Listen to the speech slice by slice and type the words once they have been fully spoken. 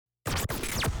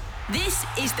This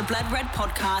is the Blood Red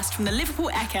podcast from the Liverpool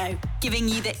Echo, giving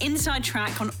you the inside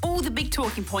track on all the big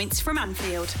talking points from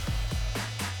Anfield.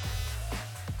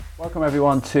 Welcome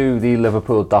everyone to the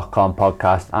Liverpool.com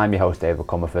podcast. I'm your host David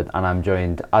Comerford and I'm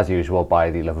joined as usual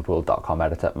by the Liverpool.com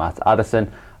editor Matt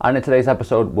Addison, and in today's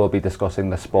episode we'll be discussing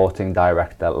the sporting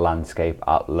director landscape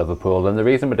at Liverpool. And the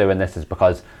reason we're doing this is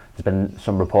because there's been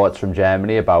some reports from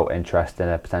Germany about interest in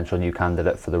a potential new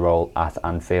candidate for the role at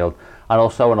Anfield, and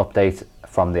also an update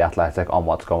from The Athletic on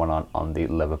what's going on the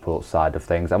Liverpool side of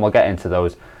things, and we'll get into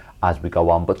those as we go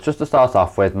on. But just to start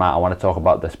off with, Matt, I want to talk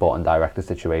about the sporting director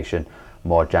situation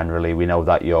more generally. We know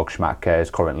that Schmadtke is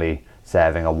currently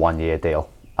serving a one-year deal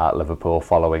at Liverpool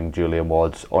following Julian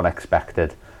Ward's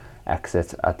unexpected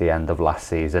exit at the end of last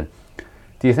season.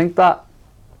 Do you think that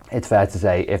it's fair to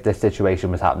say if this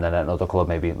situation was happening at another club,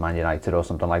 maybe Man United or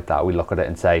something like that, we look at it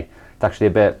and say it's actually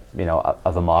a bit,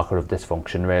 of a marker of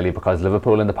dysfunction really, because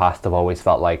Liverpool in the past have always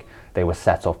felt like they were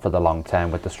set up for the long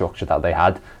term with the structure that they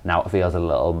had. Now it feels a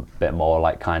little bit more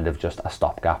like kind of just a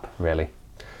stopgap really.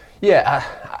 Yeah,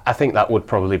 I think that would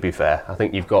probably be fair. I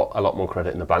think you've got a lot more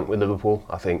credit in the bank with Liverpool.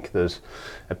 I think there's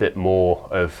a bit more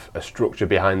of a structure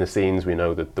behind the scenes. We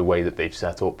know that the way that they've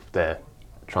set up their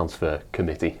transfer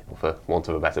committee, for want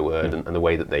of a better word, and the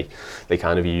way that they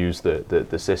kind of use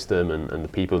the system and the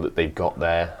people that they've got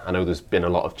there. I know there's been a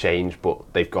lot of change, but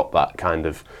they've got that kind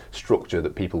of structure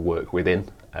that people work within,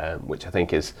 which I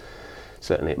think is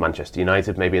certainly at Manchester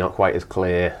United maybe not quite as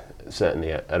clear,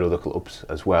 certainly at other clubs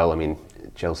as well. I mean,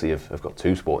 Chelsea have got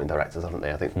two sporting directors, haven't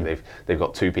they? I think they've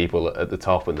got two people at the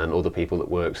top and then other people that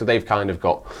work. So they've kind of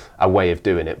got a way of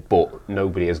doing it, but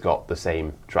nobody has got the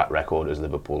same track record as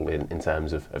Liverpool in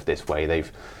terms of this way.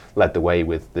 They've led the way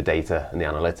with the data and the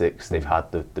analytics. They've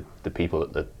had the people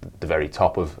at the very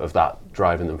top of that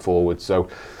driving them forward. So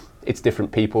it's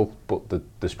different people, but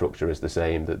the structure is the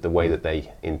same. The way that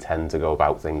they intend to go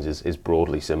about things is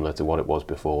broadly similar to what it was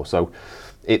before. So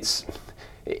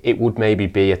it would maybe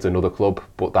be at another club,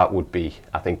 but that would be,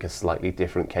 I think, a slightly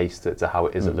different case to how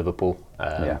it is at Liverpool.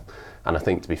 And I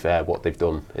think, to be fair, what they've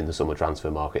done in the summer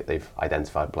transfer market, they've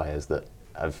identified players that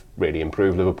have really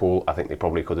improved Liverpool. I think they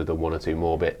probably could have done one or two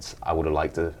more bits. I would have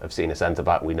liked to have seen a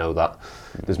centre-back. We know that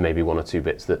there's maybe one or two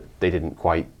bits that they didn't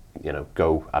quite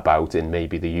go about in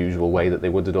maybe the usual way that they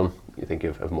would have done. You think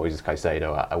of Moises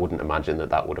Caicedo, I wouldn't imagine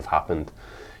that would have happened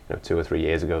 2 or 3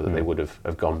 years ago, that they would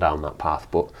have gone down that path.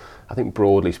 But I think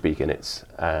broadly speaking, it's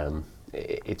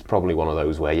probably one of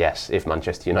those where, yes, if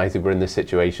Manchester United were in this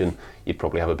situation, you'd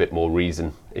probably have a bit more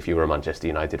reason if you were a Manchester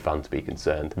United fan to be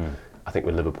concerned. I think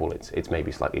with Liverpool it's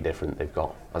maybe slightly different. They've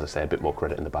got, as I say, a bit more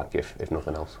credit in the bank if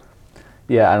nothing else.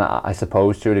 Yeah, and I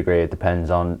suppose to a degree it depends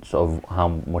on sort of how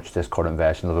much this current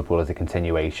version of Liverpool is a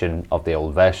continuation of the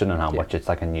old version and how much it's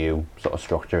like a new sort of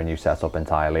structure, a new setup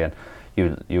entirely. And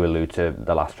you allude to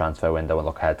the last transfer window and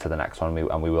look ahead to the next one,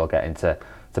 and we will get into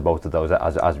both of those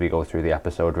as we go through the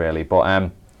episode really.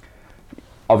 But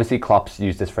obviously Klopp's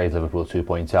used this phrase Liverpool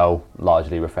 2.0,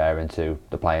 largely referring to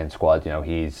the playing squad.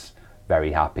 He's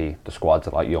very happy. The squad's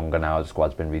a lot younger now, the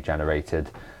squad's been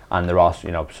regenerated, and there are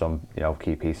some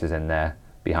key pieces in there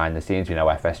behind the scenes.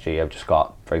 FSG have just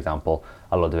got, for example,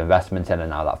 a lot of investment in, and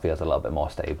now that feels a little bit more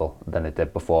stable than it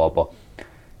did before. But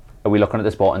are we looking at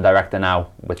the sporting director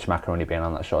now, with Schmadtke only being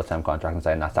on that short-term contract, and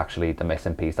saying that's actually the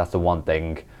missing piece? That's the one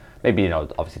thing, maybe,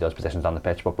 obviously those positions on the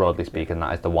pitch, but broadly speaking,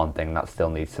 that is the one thing that still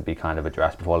needs to be kind of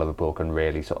addressed before Liverpool can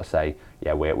really sort of say,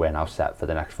 yeah, we're now set for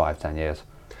the next 5-10 years.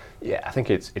 Yeah, I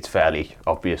think it's fairly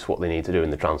obvious what they need to do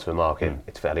in the transfer market.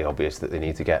 It's fairly obvious that they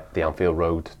need to get the Anfield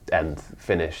Road end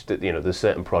finished. There's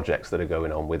certain projects that are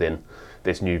going on within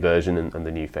this new version and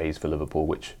the new phase for Liverpool,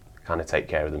 which kind of take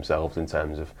care of themselves in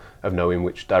terms of knowing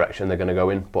which direction they're going to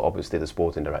go in. But obviously the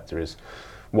sporting director is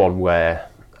one where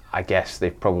I guess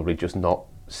they've probably just not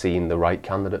seen the right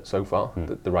candidate so far.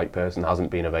 The right person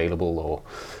hasn't been available, or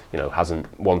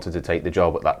hasn't wanted to take the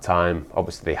job at that time.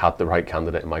 Obviously they had the right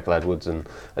candidate in Michael Edwards, and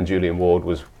Julian Ward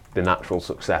was the natural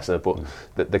successor, but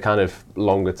the kind of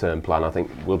longer term plan, I think,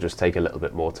 will just take a little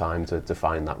bit more time to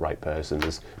find that right person.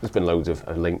 There's been loads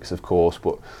of links, of course,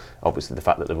 but obviously the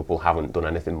fact that Liverpool haven't done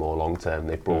anything more long term,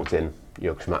 they've brought in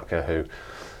Schmadtke, who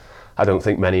I don't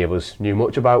think many of us knew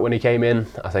much about when he came in.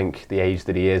 I think the age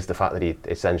that he is, the fact that he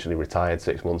essentially retired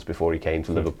 6 months before he came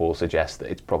to Liverpool, suggests that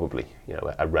it's probably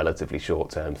a relatively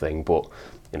short-term thing. But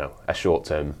a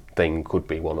short-term thing could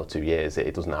be 1 or 2 years.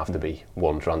 It doesn't have to be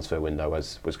one transfer window,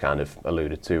 as was kind of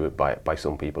alluded to by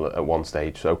some people at one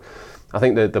stage. So I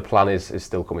think the plan is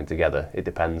still coming together. It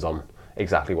depends on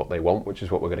exactly what they want, which is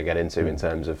what we're going to get into in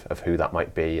terms of who that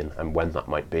might be and when that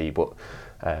might be. But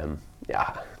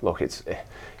yeah, look, it's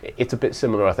a bit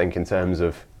similar, I think, in terms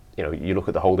of you look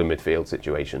at the holding midfield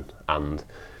situation, and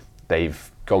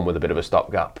they've gone with a bit of a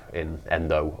stopgap in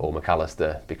Endo or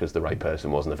McAllister because the right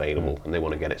person wasn't available, and they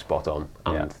want to get it spot on.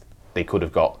 And they could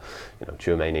have got,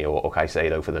 Tchouameni or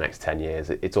Caicedo for the next 10 years.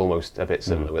 It's almost a bit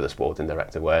similar with a sporting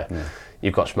director where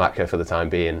you've got Schmadtke for the time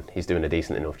being. He's doing a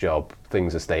decent enough job.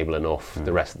 Things are stable enough.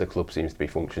 The rest of the club seems to be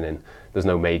functioning. There's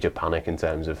no major panic in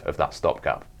terms of that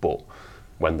stopgap. But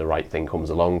when the right thing comes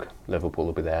along, Liverpool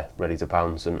will be there, ready to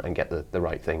pounce and get the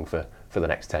right thing for the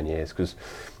next 10 years. Because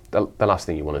the last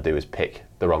thing you want to do is pick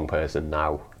the wrong person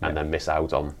now and then miss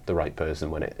out on the right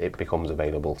person when it becomes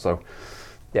available. So,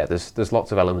 yeah, there's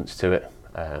lots of elements to it,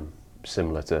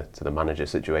 similar to the manager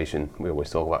situation. We always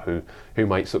talk about who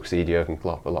might succeed Jurgen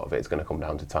Klopp. A lot of it is going to come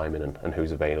down to timing and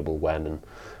who's available when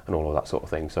and all of that sort of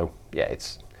thing. So, yeah,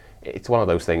 it's one of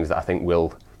those things that I think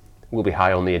will be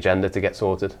high on the agenda to get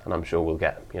sorted, and I'm sure we'll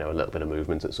get a little bit of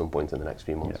movement at some point in the next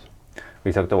few months. Yeah.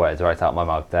 We took the words right out of my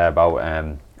mouth there about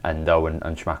Endo and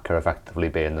Schmadtke effectively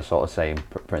being the sort of same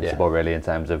principle really in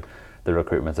terms of the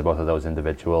recruitment of both of those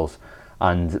individuals.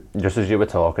 And just as you were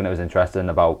talking, it was interesting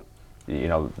about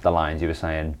the lines you were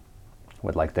saying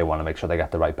with they want to make sure they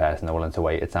get the right person, they're willing to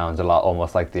wait. It sounds a lot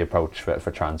almost like the approach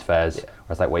for transfers, where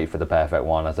it's wait for the perfect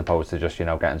one as opposed to just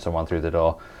getting someone through the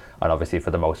door. And obviously for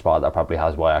the most part that probably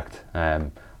has worked,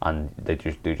 and they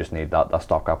just need that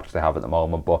stopgap which they have at the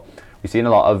moment. But we've seen a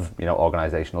lot of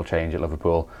organisational change at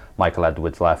Liverpool. Michael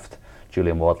Edwards left,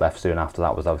 Julian Ward left soon after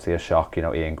that, was obviously a shock.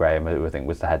 Ian Graham, who I think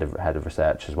was the head of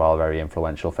research as well, a very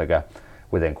influential figure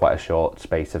within quite a short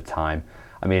space of time.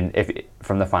 I mean, if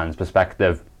from the fans'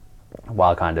 perspective,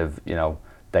 while kind of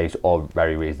they all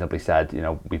very reasonably said,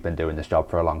 we've been doing this job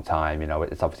for a long time,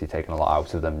 it's obviously taken a lot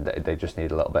out of them. They just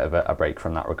need a little bit of a break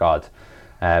from that regard.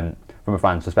 From a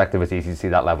fan's perspective, it's easy to see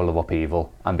that level of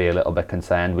upheaval and be a little bit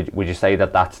concerned. Would you say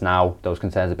that that's now, those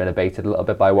concerns have been abated a little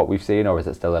bit by what we've seen, or is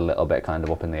it still a little bit kind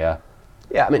of up in the air?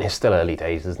 Yeah, I mean, it's still early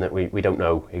days, isn't it? We don't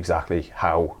know exactly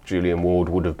how Julian Ward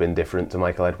would have been different to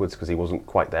Michael Edwards because he wasn't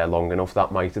quite there long enough.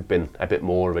 That might have been a bit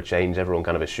more of a change. Everyone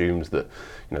kind of assumes that,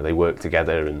 they worked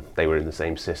together and they were in the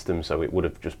same system, so it would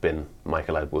have just been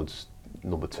Michael Edwards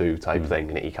number 2 type thing,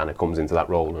 and he kind of comes into that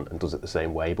role and does it the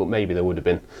same way. But maybe there would have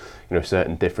been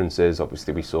certain differences.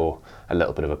 Obviously we saw a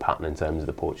little bit of a pattern in terms of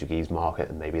the Portuguese market,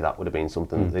 and maybe that would have been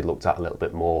something that they looked at a little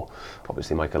bit more.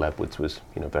 Obviously Michael Edwards was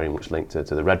very much linked to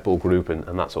the Red Bull group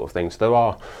and that sort of thing.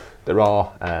 So there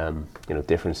are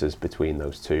differences between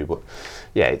those two. But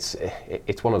yeah,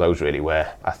 it's one of those really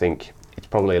where I think it's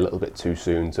probably a little bit too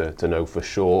soon to know for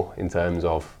sure in terms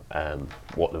of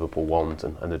what Liverpool want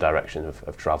and the direction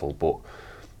of travel. But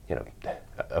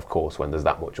of course, when there's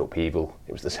that much upheaval,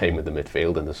 it was the same with the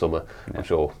midfield in the summer. Yeah. I'm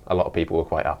sure a lot of people were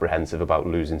quite apprehensive about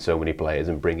losing so many players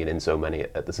and bringing in so many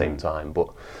at the same time. But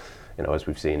as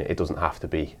we've seen, it doesn't have to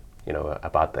be a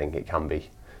bad thing. It can be.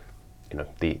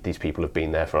 These people have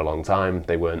been there for a long time.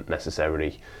 They weren't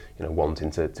necessarily wanting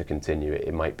to continue.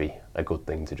 It might be a good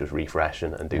thing to just refresh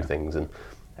and do things. And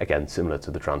again, similar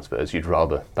to the transfers, you'd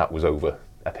rather that was over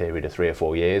a period of 3 or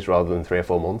 4 years rather than 3 or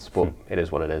 4 months. But it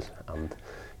is what it is. And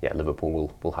yeah,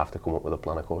 Liverpool will have to come up with a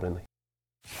plan accordingly.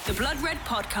 The Blood Red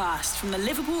Podcast from the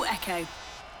Liverpool Echo.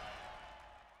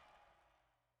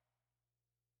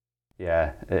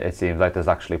 Yeah, it seems like there's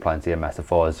actually plenty of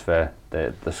metaphors for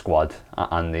the squad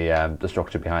and the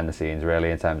structure behind the scenes,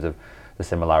 really, in terms of the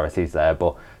similarities there.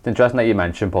 But it's interesting that you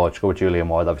mentioned Portugal with Julian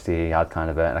Ward. Obviously, he had kind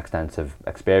of an extensive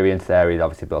experience there. He'd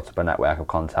obviously built up a network of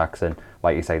contacts, and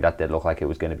like you say, that did look like it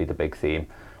was going to be the big theme.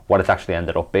 What it's actually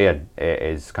ended up being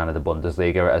is kind of the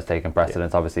Bundesliga. It has taken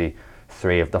precedence. Obviously,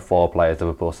 3 of the 4 players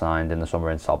Liverpool signed in the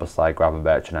summer in Szoboszlai,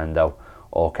 Gravenberch and Endo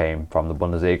all came from the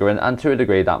Bundesliga, and to a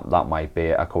degree that might be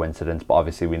a coincidence, but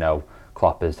obviously we know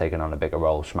Klopp has taken on a bigger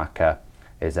role. Schmadtke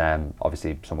is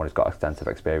obviously someone who's got extensive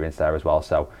experience there as well,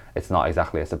 so it's not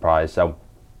exactly a surprise. So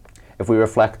if we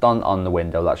reflect on the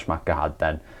window that Schmadtke had,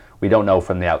 then we don't know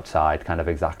from the outside kind of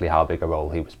exactly how big a role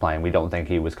he was playing. We don't think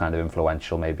he was kind of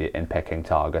influential maybe in picking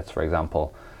targets, for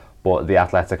example, but the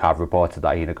Athletic have reported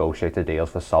that he negotiated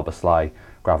deals for Szoboszlai,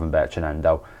 Gravenberch and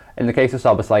Endo. In the case of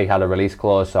Szoboszlai, he had a release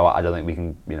clause, so I don't think we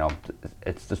can,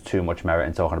 it's just too much merit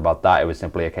in talking about that. It was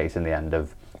simply a case in the end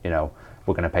of,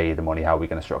 we're going to pay you the money, how are we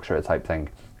going to structure it type thing.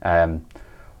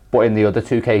 But in the other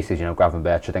 2 cases,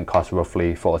 Gravenberch I think cost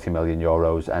roughly €40 million,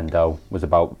 Endo was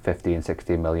about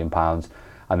 15-16 million pounds.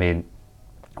 I mean,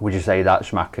 would you say that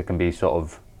Schmadtke can be sort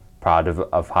of proud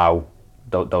of how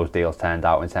those deals turned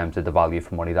out in terms of the value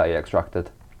for money that he extracted?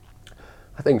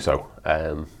 I think so.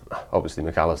 Obviously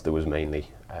McAllister was mainly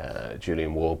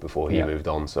Julian Ward before he moved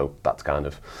on, so that's kind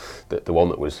of the one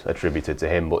that was attributed to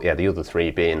him. But yeah, the other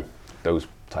 3 being those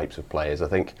types of players, I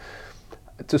think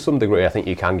to some degree, I think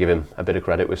you can give him a bit of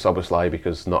credit with Szoboszlai,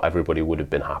 because not everybody would have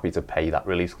been happy to pay that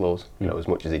release clause. You know, as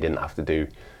much as he didn't have to do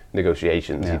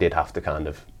negotiations, he did have to kind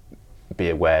of be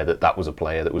aware that that was a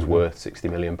player that was worth £60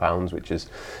 million, which is,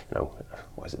 you know,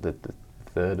 what is it, the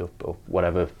third or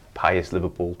whatever highest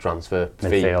Liverpool transfer fee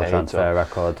midfield transfer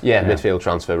record. Yeah, midfield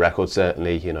transfer record.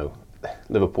 Certainly, you know,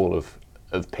 Liverpool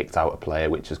have picked out a player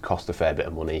which has cost a fair bit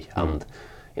of money, and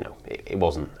you know, it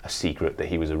wasn't a secret that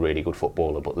he was a really good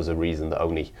footballer, but there's a reason that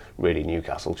only really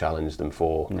Newcastle challenged them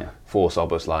for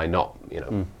Szoboszlai. Not, you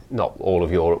know, not all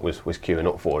of Europe was queuing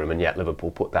up for him, and yet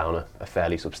Liverpool put down a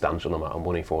fairly substantial amount of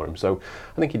money for him. So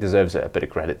I think he deserves a bit of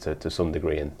credit to some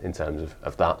degree in terms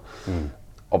of that.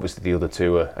 Obviously, the other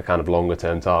two are kind of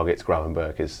longer-term targets.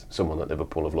 Gravenberch is someone that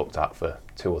Liverpool have looked at for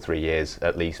 2 or 3 years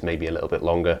at least, maybe a little bit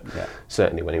longer. Yeah.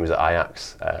 Certainly when he was at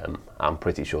Ajax, I'm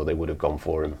pretty sure they would have gone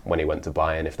for him when he went to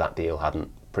Bayern if that deal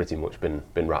hadn't pretty much been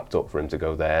wrapped up for him to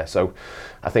go there. So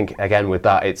I think, again, with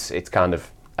that, it's kind of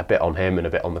a bit on him and a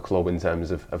bit on the club in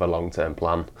terms of a long-term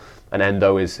plan. And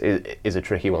Endo is a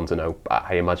tricky one to know.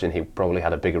 I imagine he probably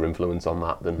had a bigger influence on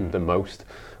that than most.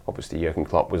 Obviously, Jurgen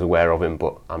Klopp was aware of him,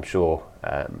 but I'm sure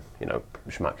you know,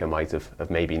 Schmadtke might have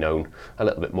maybe known a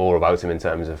little bit more about him in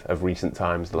terms of recent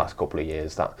times, the last couple of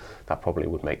years. That probably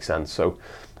would make sense. So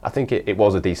I think it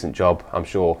was a decent job. I'm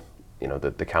sure, you know,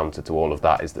 the counter to all of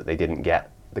that is that they didn't get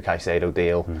the Caicedo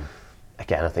deal.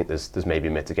 Again, I think there's maybe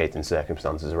mitigating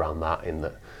circumstances around that, in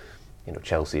that, you know,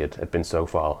 Chelsea had been so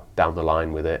far down the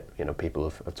line with it. You know, people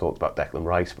have talked about Declan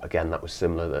Rice, but again, that was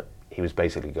similar, that he was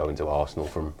basically going to Arsenal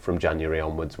from January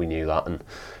onwards. We knew that, and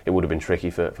it would have been tricky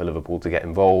for Liverpool to get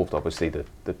involved. Obviously, the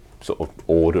sort of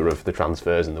order of the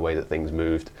transfers and the way that things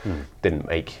moved didn't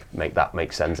make that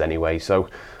make sense anyway. So,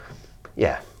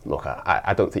 yeah, look,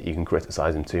 I don't think you can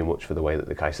criticise him too much for the way that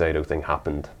the Caicedo thing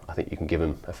happened. I think you can give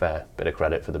him a fair bit of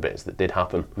credit for the bits that did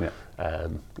happen.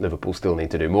 Liverpool still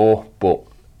need to do more, but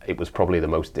it was probably the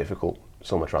most difficult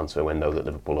summer transfer window that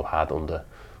Liverpool have had under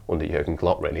Jurgen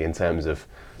Klopp, really, in terms of,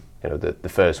 you know, the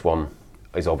first one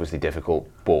is obviously difficult,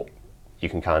 but you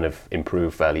can kind of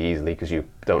improve fairly easily because you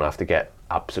don't have to get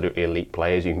absolutely elite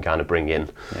players. You can kind of bring in,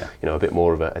 you know, a bit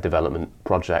more of a development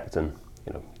project, and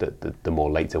you know, the more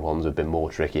later ones have been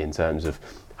more tricky in terms of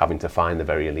having to find the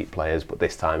very elite players. But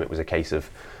this time it was a case of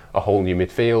a whole new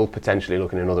midfield, potentially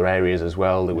looking in other areas as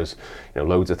well. There was, you know,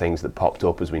 loads of things that popped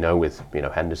up, as we know, with, you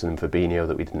know, Henderson and Fabinho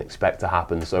that we didn't expect to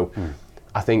happen. So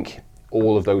I think,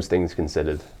 all of those things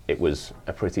considered, it was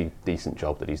a pretty decent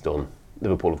job that he's done.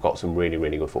 Liverpool have got some really,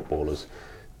 really good footballers.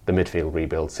 The midfield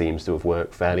rebuild seems to have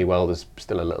worked fairly well. There's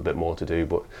still a little bit more to do,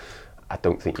 but I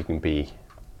don't think you can be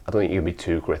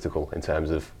too critical in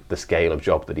terms of the scale of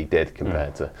job that he did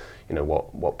compared to, you know,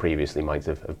 what previously might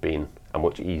have been a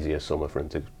much easier summer for him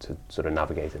to sort of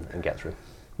navigate and get through.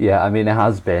 Yeah, I mean, it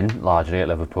has been largely at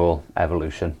Liverpool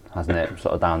evolution, hasn't it,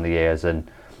 sort of down the years,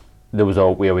 and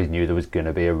we always knew there was going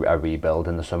to be a rebuild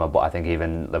in the summer, but I think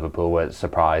even Liverpool were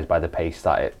surprised by the pace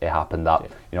that it happened at.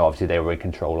 You know, obviously they were in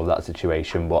control of that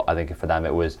situation, but I think for them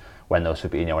it was when those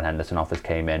Fabinho and Henderson offers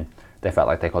came in, they felt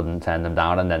like they couldn't turn them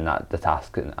down, and then the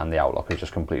task and the outlook is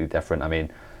just completely different. I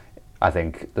mean, I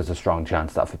think there's a strong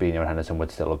chance that Fabinho and Henderson would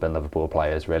still have been Liverpool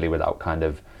players, really, without kind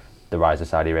of the rise of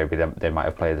Saudi Arabia. They might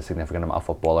have played a significant amount of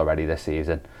football already this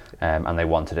season, and they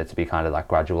wanted it to be kind of that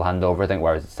gradual handover, I think,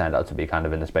 whereas it's turned out to be kind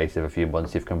of in the space of a few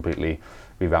months you've completely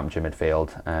revamped your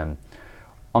midfield.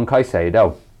 On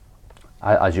Caicedo,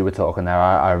 as you were talking there,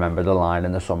 I remember the line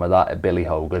in the summer that Billy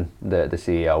Hogan, the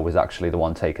CEO, was actually the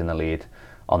one taking the lead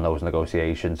on those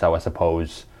negotiations. So I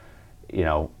suppose, you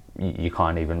know, you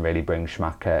can't even really bring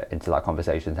Schmadtke into that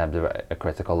conversation in terms of a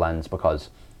critical lens, because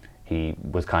he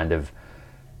was kind of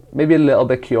maybe a little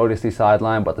bit curiously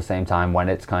sidelined, but at the same time, when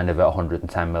it's kind of a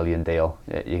 110 million deal,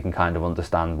 you can kind of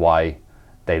understand why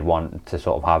they'd want to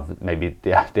sort of have maybe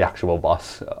the actual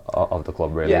boss of the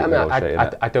club really. Yeah, I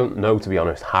mean, I don't know, to be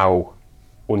honest, how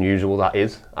unusual that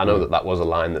is. I know that was a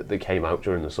line that came out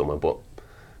during the summer, but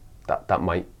that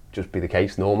might just be the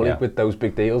case normally with those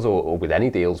big deals, or with any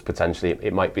deals potentially.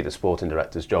 It might be the sporting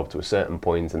director's job to a certain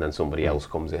point, and then somebody else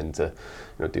comes in to, you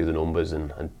know, do the numbers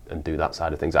and do that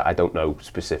side of things. I don't know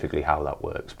specifically how that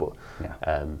works, but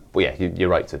yeah, you're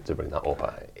right to bring that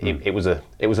up. It was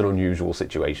an unusual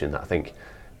situation that I think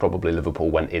probably Liverpool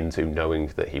went into knowing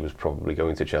that he was probably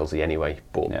going to Chelsea anyway,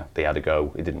 but they had a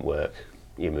go, it didn't work,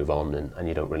 you move on and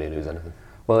you don't really lose anything.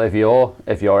 Well, if you're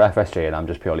FSG, and I'm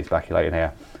just purely speculating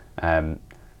here,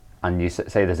 and you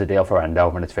say there's a deal for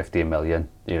Endo and it's 15 million,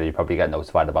 you know, you probably get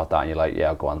notified about that and you're like,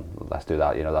 yeah, go on, let's do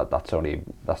that. You know,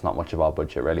 that's not much of our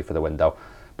budget really for the window.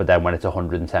 But then when it's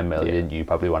 110 million, you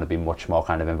probably want to be much more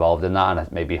kind of involved in that,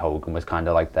 and maybe Hogan was kind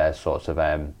of like their sort of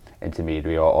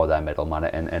intermediary or their middleman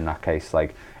in that case.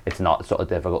 Like, it's not sort of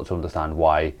difficult to understand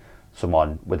why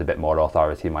someone with a bit more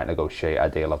authority might negotiate a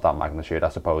deal of that magnitude, I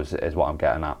suppose, is what I'm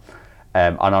getting at.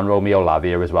 And on Romeo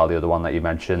Lavia as well, the other one that you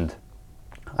mentioned,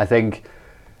 I think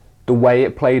the way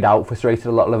it played out frustrated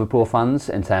a lot of Liverpool fans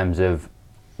in terms of,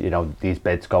 you know, these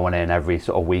bids going in every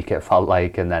sort of week, it felt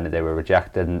like, and then they were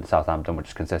rejected, and Southampton were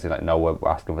just consistently like, no, we're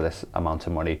asking for this amount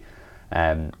of money.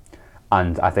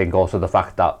 And I think also the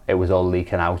fact that it was all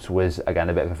leaking out was, again,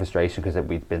 a bit of a frustration, because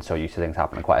we'd been so used to things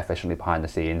happening quite efficiently behind the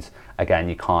scenes. Again,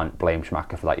 you can't blame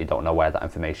Schmadtke for that. You don't know where that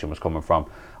information was coming from.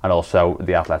 And also,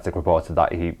 The Athletic reported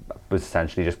that he was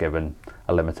essentially just given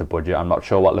a limited budget. I'm not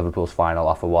sure what Liverpool's final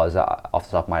offer was. Off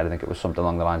the top of my head, I think it was something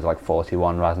along the lines of like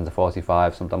 41 rather than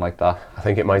 45, something like that. I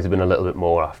think it might have been a little bit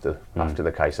more after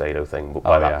the Caicedo thing, but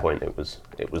by that point it was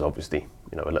obviously,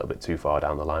 you know, a little bit too far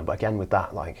down the line. But again, with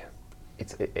that, like,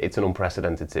 it's an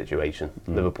unprecedented situation.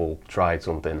 Liverpool tried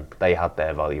something, they had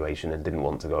their valuation and didn't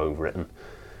want to go over it. And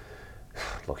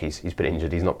look, he's been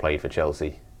injured, he's not played for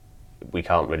Chelsea. We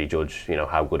can't really judge, you know,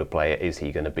 how good a player is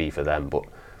he going to be for them. But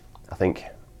I think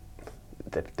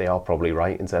they are probably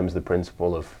right in terms of the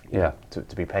principle of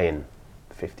to be paying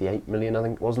 58 million, I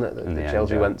think, wasn't it, that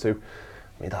Chelsea went to.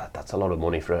 I mean, that's a lot of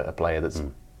money for a player that's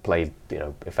played, you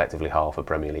know, effectively half a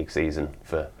Premier League season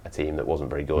for a team that wasn't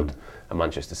very good. And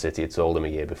Manchester City had sold him a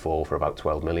year before for about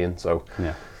 12 million. So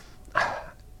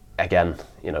again,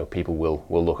 you know, people will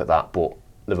look at that, but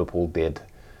Liverpool did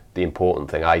the important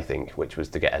thing, I think, which was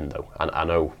to get Endo. And I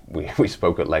know we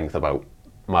spoke at length about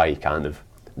my kind of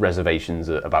reservations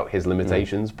about his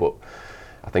limitations, but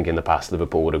I think in the past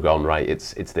Liverpool would have gone, right,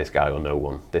 it's this guy or no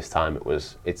one. This time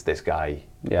it's this guy.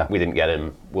 Yeah. We didn't get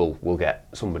him. We'll get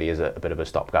somebody as a bit of a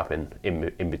stopgap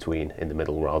in between, in the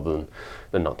middle, rather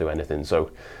than not do anything.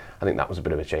 So I think that was a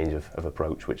bit of a change of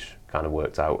approach, which kind of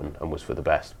worked out and was for the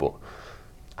best. But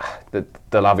the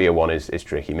Lavia one is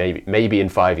tricky. Maybe in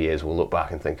 5 years we'll look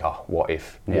back and think, what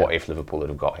if Liverpool had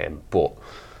have got him? But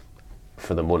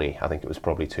for the money, I think it was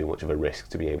probably too much of a risk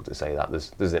to be able to say that.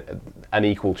 There's an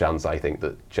equal chance, I think,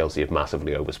 that Chelsea have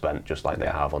massively overspent, just like they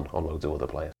have on loads of other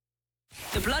players.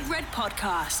 The Blood Red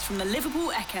Podcast from the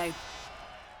Liverpool Echo.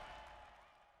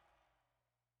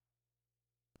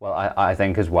 Well, I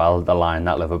think as well, the line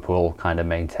that Liverpool kind of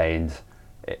maintained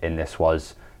in this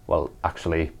was, well,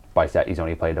 actually, Bajcetic's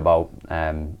only played about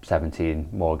 17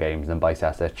 more games than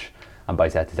Bajcetic, and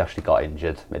Bajcetic actually got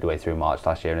injured midway through March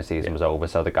last year and the season was over,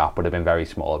 so the gap would have been very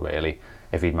small, really,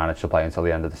 if he'd managed to play until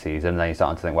the end of the season. And then you're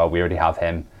starting to think, well, we already have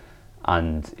him,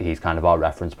 and he's kind of our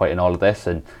reference point in all of this.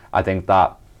 And I think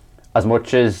that, as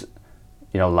much as,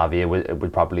 you know, Lavia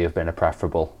would probably have been a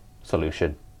preferable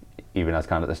solution, even as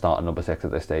kind of the starting number 6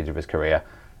 at this stage of his career,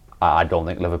 I don't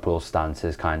think Liverpool's stance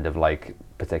is kind of like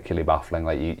particularly baffling.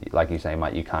 Like you say,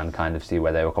 Matt, you can kind of see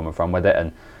where they were coming from with it.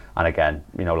 And again,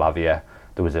 you know, Lavia,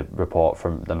 there was a report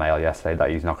from the Mail yesterday that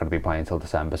he's not going to be playing until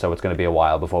December, so it's going to be a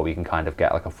while before we can kind of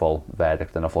get like a full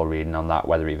verdict and a full reading on that,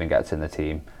 whether he even gets in the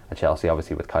team at Chelsea.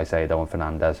 Obviously with Caicedo and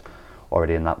Fernandes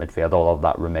already in that midfield, all of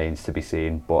that remains to be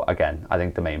seen. But again, I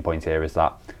think the main point here is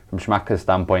that from Schmadtke's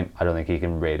standpoint, I don't think he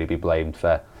can really be blamed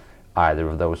for either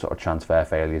of those sort of transfer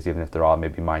failures, even if there are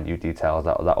maybe minute details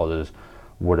that others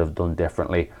would have done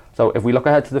differently. So if we look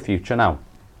ahead to the future now,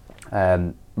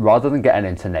 rather than getting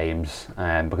into names,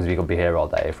 because we could be here all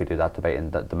day if we do that, debating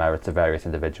the merits of various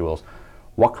individuals,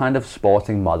 what kind of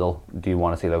sporting model do you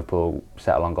want to see Liverpool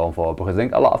settle on going forward? Because I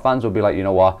think a lot of fans will be like, you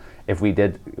know what, if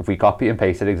we copy and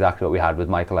pasted exactly what we had with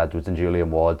Michael Edwards and Julian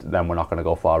Ward, then we're not going to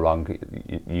go far wrong.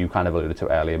 You kind of alluded to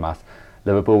it earlier, Matt.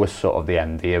 Liverpool was sort of the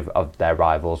envy of their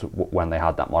rivals when they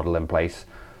had that model in place.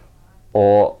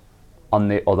 Or, on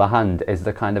the other hand, is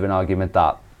there kind of an argument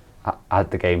that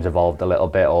had the game's evolved a little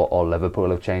bit, or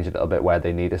Liverpool have changed a little bit, where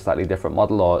they need a slightly different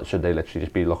model, or should they literally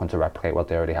just be looking to replicate what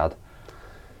they already had?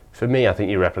 For me, I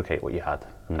think you replicate what you had.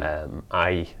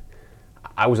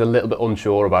 I was a little bit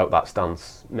unsure about that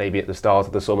stance maybe at the start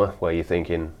of the summer, where you're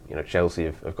thinking, you know, Chelsea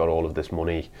have got all of this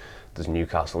money, there's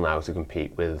Newcastle now to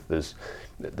compete with,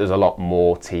 there's a lot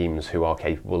more teams who are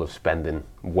capable of spending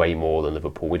way more than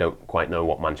Liverpool. We don't quite know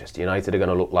what Manchester United are going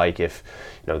to look like if,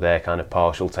 you know, their kind of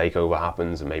partial takeover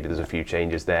happens, and maybe there's a few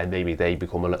changes there. Maybe they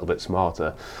become a little bit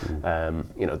smarter.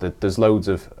 You know, there's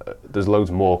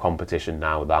loads more competition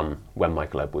now than when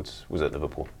Michael Edwards was at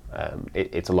Liverpool.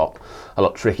 It's a lot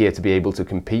trickier to be able to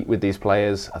compete with these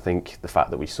players. I think the fact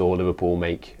that we saw Liverpool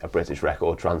make a British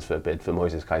record transfer bid for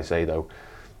Moises Caicedo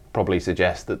probably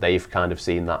suggests that they've kind of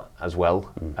seen that as well.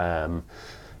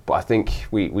 But I think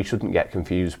we shouldn't get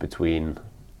confused between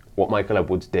what Michael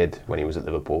Edwards did when he was at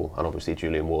Liverpool, and obviously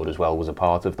Julian Ward as well was a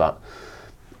part of that,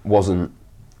 wasn't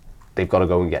they've got to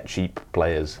go and get cheap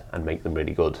players and make them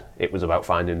really good. It was about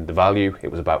finding the value.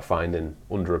 It was about finding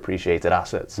underappreciated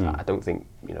assets. I don't think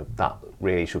that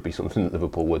really should be something that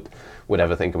Liverpool would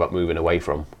ever think about moving away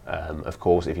from. Of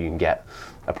course, if you can get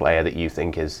a player that you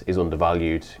think is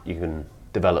undervalued, you can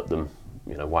develop them.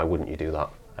 Why wouldn't you do that?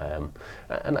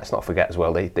 And let's not forget as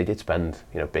well, they did spend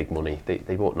big money.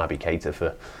 They bought Naby Keita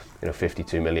for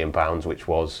 £52 million, which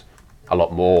was a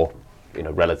lot more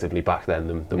relatively back then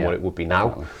than what it would be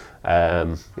now.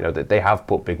 They have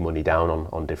put big money down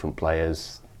on different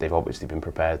players. They've obviously been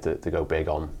prepared to go big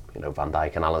on Van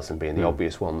Dijk and Alisson being the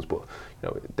obvious ones, but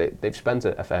they've spent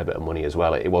a fair bit of money as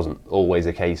well. It wasn't always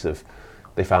a case of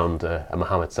they found a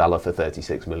Mohamed Salah for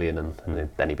 36 million and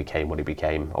then he became what he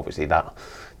became. Obviously that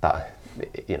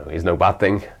is no bad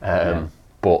thing,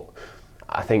 but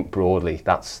I think broadly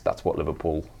that's what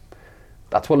Liverpool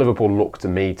look to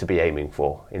me to be aiming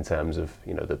for in terms of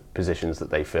the positions that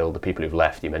they fill, the people who've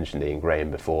left. You mentioned Ian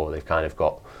Graham before. They've kind of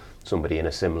got somebody in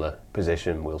a similar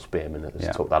position. Will Spearman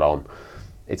has took that on.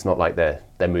 It's not like they're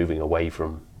moving away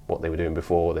from what they were doing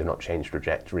before. They've not changed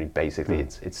trajectory. Basically,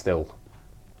 it's still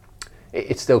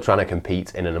trying to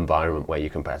compete in an environment where your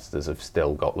competitors have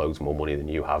still got loads more money than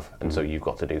you have, and so you've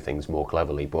got to do things more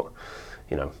cleverly. But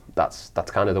that's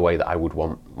kind of the way that I would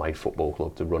want my football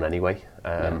club to run anyway.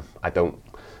 I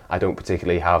don't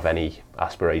particularly have any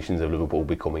aspirations of Liverpool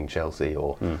becoming Chelsea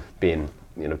or being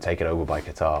taken over by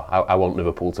Qatar. I want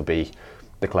Liverpool to be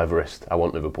the cleverest. I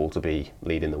want Liverpool to be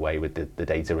leading the way with the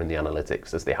data and the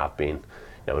analytics as they have been.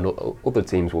 And other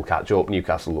teams will catch up.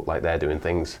 Newcastle look like they're doing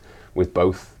things with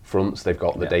both fronts. They've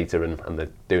got the data and they're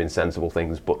doing sensible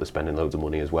things, but they're spending loads of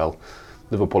money as well.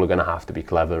 Liverpool are going to have to be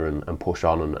clever and push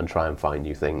on and try and find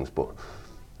new things, but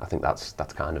I think that's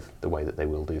kind of the way that they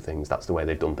will do things. That's the way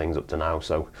they've done things up to now.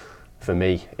 So for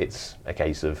me, it's a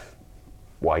case of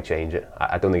why change it?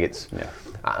 I don't think it's...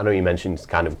 I know you mentioned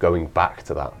kind of going back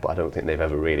to that, but I don't think they've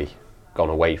ever really gone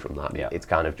away from that. It's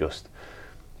kind of just,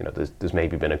 there's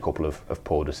maybe been a couple of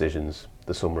poor decisions.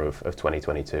 The summer of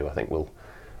 2022, I think will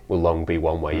long be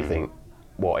one where you think,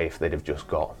 what if they'd have just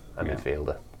got a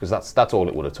midfielder? Because that's all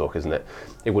it would have took, isn't it?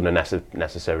 It wouldn't have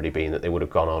necessarily been that they would have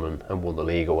gone on and won the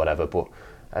league or whatever, but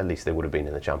at least they would have been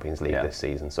in the Champions League this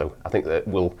season. So I think that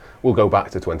we'll go back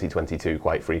to 2022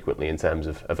 quite frequently in terms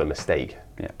of a mistake.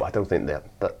 But I don't think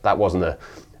that wasn't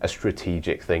a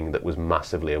strategic thing that was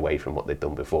massively away from what they'd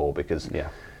done before, because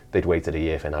they'd waited a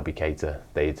year for Naby Keita,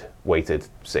 they'd waited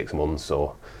 6 months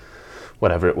or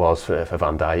whatever it was for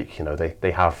Van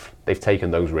Dijk. They've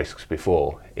taken those risks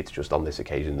before. It's just on this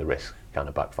occasion the risk kind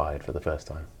of backfired for the first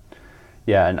time.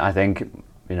 Yeah, and I think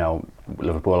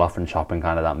Liverpool often shop in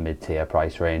kind of that mid-tier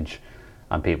price range,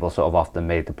 and people sort of often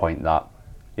made the point that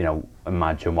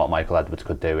imagine what Michael Edwards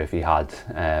could do if he had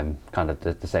kind of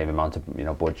the same amount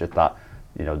of budget that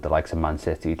the likes of Man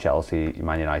City, Chelsea,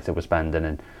 Man United were spending.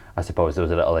 And I suppose there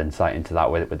was a little insight into that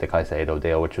with the Caicedo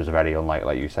deal, which was very unlike,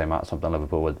 like you say, Matt, something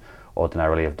Liverpool would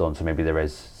ordinarily have done. So maybe there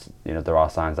are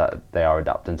signs that they are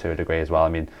adapting to a degree as well. I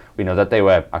mean, we know that they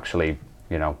were actually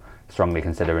strongly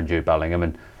considering Jude Bellingham,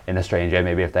 and in a strange way,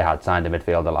 maybe if they had signed a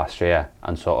midfielder last year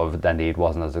and sort of their need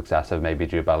wasn't as excessive, maybe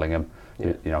Jude Bellingham,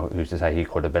 who's to say he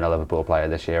could have been a Liverpool player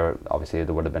this year. Obviously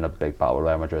there would have been a big battle with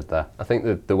Real Madrid there. I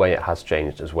think the way it has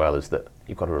changed as well is that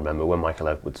you've got to remember when Michael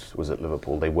Edwards was at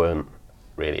Liverpool, they weren't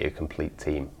really a complete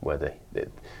team, where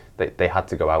they had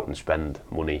to go out and spend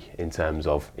money in terms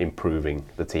of improving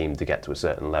the team to get to a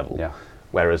certain level.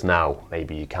 Whereas now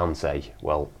maybe you can say,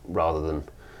 well, rather than...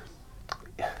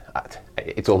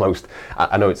 It's almost,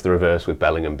 I know it's the reverse with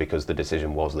Bellingham, because the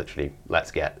decision was literally, let's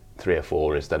get 3 or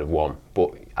 4 instead of 1.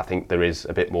 But I think there is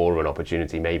a bit more of an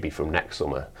opportunity maybe from next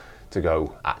summer to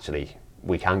go, actually,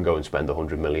 we can go and spend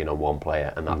 100 million on one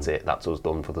player and that's it, that's us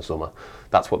done for the summer.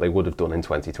 That's what they would have done in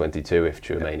 2022 if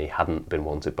Tchouaméni hadn't been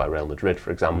wanted by Real Madrid, for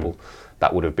example.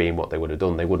 That would have been what they would have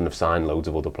done. They wouldn't have signed loads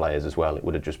of other players as well. It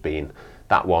would have just been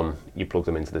that one, you plug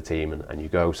them into the team and you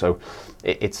go. So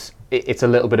it's a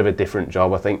little bit of a different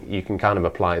job. I think you can kind of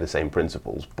apply the same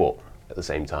principles, but at the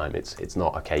same time it's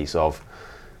not a case of,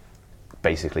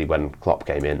 basically when Klopp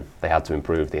came in, they had to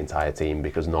improve the entire team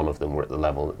because none of them were at the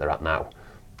level that they're at now.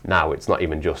 Now it's not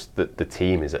even just that the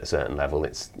team is at a certain level.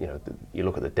 It's you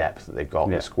look at the depth that they've got,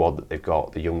 the squad that they've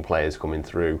got, the young players coming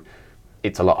through.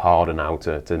 It's a lot harder now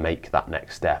to make that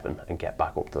next step and get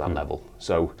back up to that level.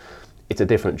 So it's a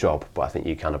different job, but I think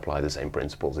you can apply the same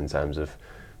principles in terms of,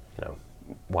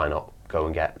 why not go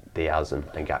and get Diaz and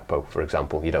Gakpo, for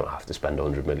example. You don't have to spend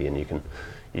 100 million.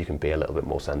 You can be a little bit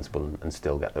more sensible and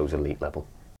still get those elite level.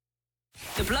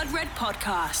 The Blood Red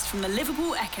Podcast from the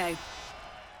Liverpool Echo.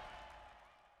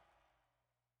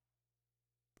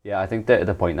 Yeah, I think that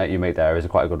the point that you made there is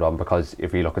quite a good one, because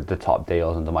if you look at the top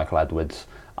deals under Michael Edwards,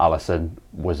 Alisson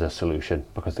was a solution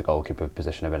because the goalkeeper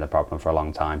position had been a problem for a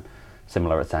long time.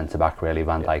 Similar at centre-back, really.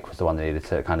 Van Dijk was the one that needed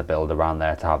to kind of build around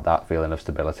there to have that feeling of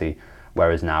stability.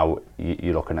 Whereas now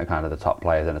you're looking at kind of the top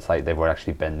players, and it's like they've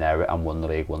actually been there and won the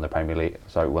league, won the Premier League,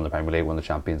 won the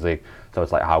Champions League. So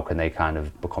it's like, how can they kind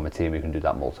of become a team who can do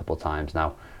that multiple times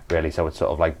now, really? So it's sort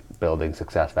of like building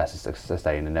success versus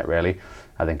sustaining it, really.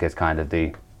 I think it's kind of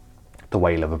the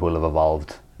way Liverpool have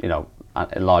evolved, you know,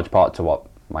 in large part to what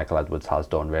Michael Edwards has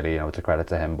done, really, you know, it's a credit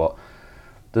to him. But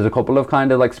there's a couple of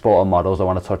kind of like sporting models I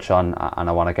want to touch on, and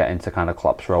I want to get into kind of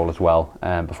Klopp's role as well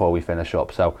before we finish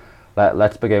up. So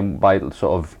let's begin by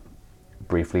sort of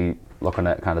briefly looking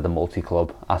at kind of the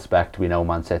multi-club aspect. We know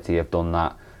Man City have done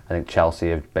that. I think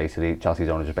Chelsea's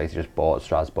owners have basically just bought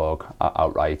Strasbourg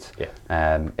outright.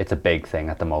 Yeah. It's a big thing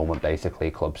at the moment,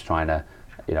 basically, clubs trying to,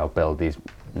 you know, build these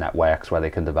networks where they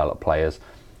can develop players.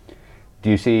 Do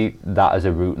you see that as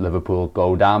a route Liverpool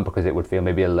go down? Because it would feel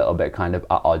maybe a little bit kind of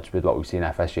at odds with what we've seen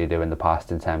FSG do in the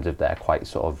past in terms of their quite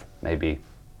sort of maybe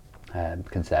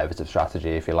conservative strategy,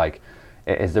 if you like.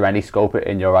 Is there any scope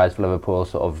in your eyes for Liverpool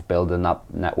sort of building that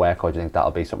network, or do you think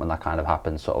that'll be something that kind of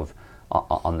happens sort of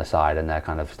on the side and they're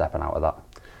kind of stepping out of that?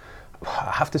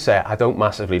 I have to say, I don't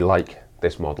massively like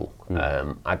this model.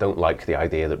 I don't like the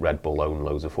idea that Red Bull own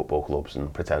loads of football clubs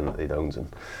and pretend that they don't, and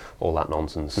all that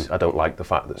nonsense. I don't like the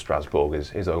fact that Strasbourg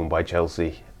is owned by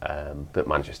Chelsea, that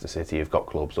Manchester City have got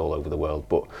clubs all over the world.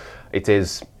 But it's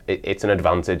an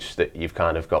advantage that you've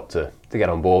kind of got to get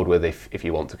on board with if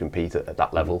you want to compete at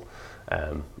that level.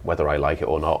 Whether I like it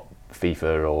or not,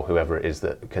 FIFA or whoever it is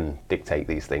that can dictate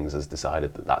these things has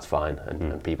decided that that's fine,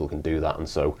 and people can do that. And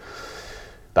so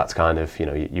that's kind of, you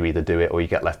know, you either do it or you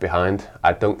get left behind.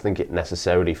 I don't think it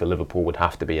necessarily for Liverpool would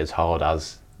have to be as hard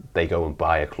as they go and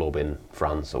buy a club in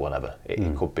France or whatever.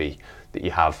 It could be that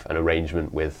you have an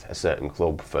arrangement with a certain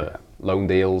club for loan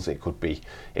deals. It could be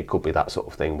that sort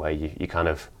of thing where you kind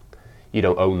of, you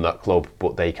don't own that club,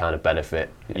 but they kind of benefit,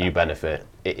 you benefit.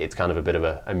 It's kind of a bit of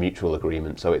a mutual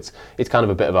agreement. So it's kind of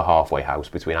a bit of a halfway house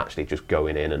between actually just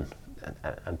going in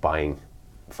and buying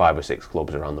 5 or 6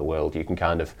 clubs around the world. You can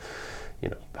kind of, you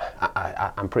know,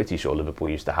 I'm pretty sure Liverpool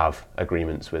used to have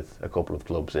agreements with a couple of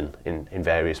clubs in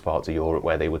various parts of Europe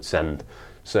where they would send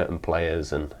certain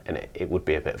players, and it would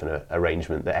be a bit of an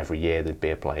arrangement that every year there'd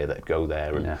be a player that'd go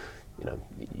there, and you know,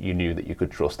 you knew that you could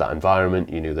trust that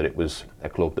environment. You knew that it was a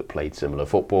club that played similar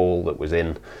football, that was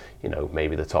in, you know,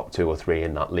 maybe the top 2 or 3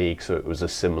 in that league. So it was a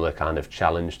similar kind of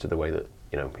challenge to the way that,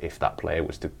 you know, if that player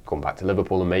was to come back to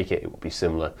Liverpool and make it, it would be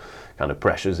similar kind of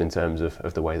pressures in terms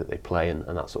of the way that they play and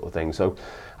that sort of thing. So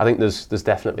I think there's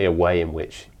definitely a way in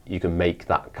which you can make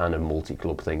that kind of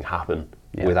multi-club thing happen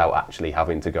without actually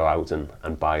having to go out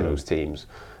and buy those teams.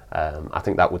 I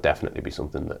think that would definitely be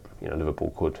something that, you know,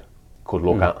 Liverpool could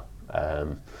look at.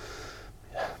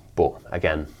 But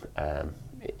again,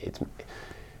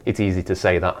 it's easy to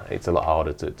say that. It's a lot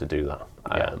harder to do that.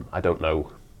 I don't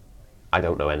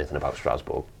know anything about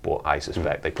Strasbourg, but I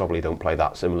suspect they probably don't play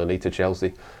that similarly to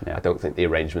Chelsea. I don't think the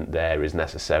arrangement there is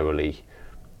necessarily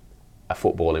a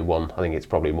footballing one. I think it's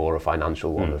probably more a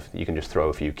financial one of, you can just throw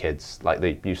a few kids like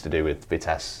they used to do with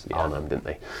Vitesse Arnhem, didn't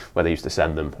they? Where they used to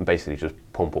send them and basically just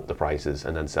pump up the prices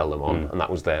and then sell them on, and that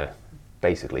was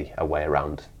basically a way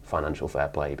around financial fair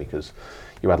play, because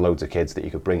you had loads of kids that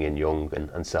you could bring in young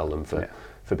and sell them for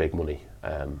big money.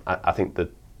 I think that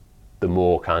the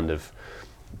more kind of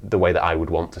the way that I would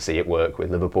want to see it work with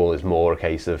Liverpool is more a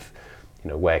case of, you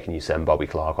know, where can you send Bobby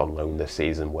Clark on loan this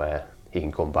season where he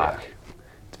can come back.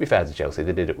 To be fair to Chelsea,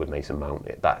 they did it with Mason Mount,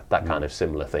 that kind of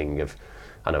similar thing of,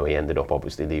 I know he ended up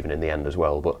obviously leaving in the end as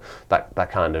well, but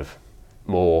that kind of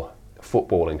more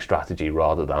footballing strategy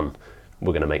rather than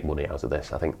we're going to make money out of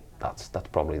this. I think that's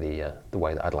probably the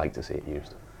way that I'd like to see it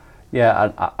used.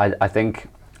 Yeah, I think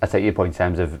I take your point in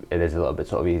terms of it is a little bit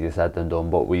sort of easier said than done,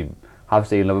 but we have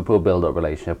seen Liverpool build up a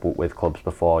relationship with clubs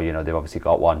before. You know, they've obviously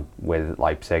got one with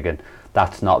Leipzig, and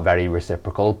that's not very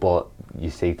reciprocal, but you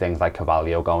see things like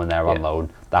Carvalho going there on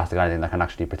loan. That's the kind of thing that can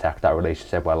actually protect that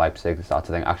relationship, where Leipzig start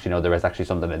to think, actually, no, there is actually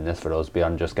something in this for us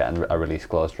beyond just getting a release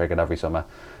clause triggered every summer.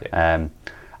 And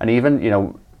even, you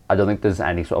know, I don't think there's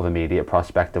any sort of immediate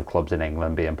prospect of clubs in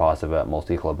England being part of a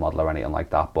multi-club model or anything like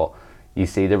that, but you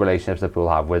see the relationships Liverpool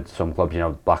have with some clubs. You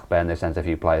know, Blackburn, they've sent a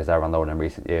few players there on loan in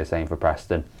recent years, same for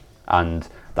Preston, and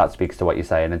that speaks to what you're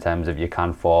saying in terms of you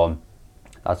can form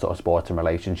that sort of sporting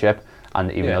relationship,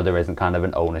 and even though there isn't kind of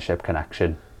an ownership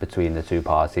connection between the two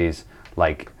parties,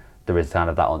 like there is kind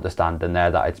of that understanding there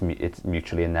that it's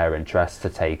mutually in their interest to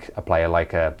take a player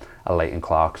like a Leighton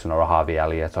Clarkson or a Harvey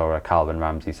Elliott or a Calvin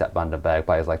Ramsey, Sepp van den Berg,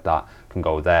 players like that can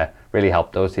go there, really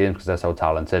help those teams because they're so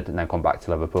talented, and then come back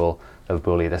to Liverpool.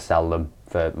 Liverpool either sell them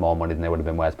for more money than they would have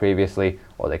been worth previously,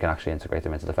 or they can actually integrate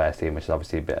them into the first team, which is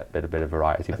obviously a bit of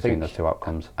variety between those two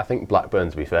outcomes. I think Blackburn,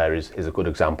 to be fair, is a good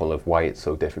example of why it's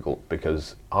so difficult,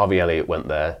 because Harvey Elliott went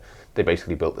there, they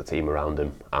basically built the team around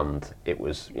him, and it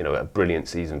was, you know, a brilliant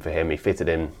season for him. He fitted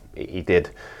in, he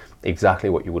did exactly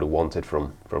what you would have wanted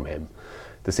from him.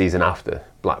 The season after,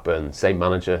 Blackburn, same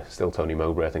manager, still Tony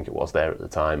Mowbray, I think it was there at the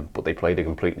time, but they played a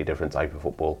completely different type of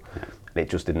football. Yeah. And it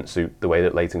just didn't suit the way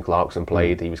that Leighton Clarkson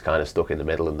played. He was kind of stuck in the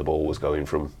middle and the ball was going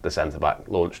from the centre-back,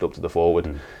 launched up to the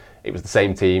forward. It was the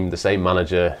same team, the same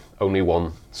manager, only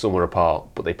one summer apart,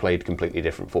 but they played completely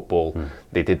different football.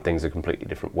 They did things a completely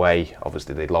different way.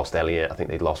 Obviously, they'd lost Elliott. I think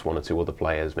they'd lost one or two other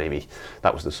players. Maybe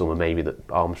that was the summer maybe that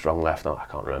Armstrong left. I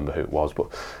can't remember who it was, but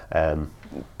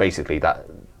basically that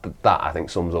I think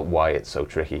sums up why it's so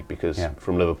tricky, because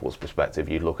from Liverpool's perspective,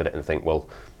 you'd look at it and think, well,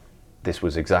 this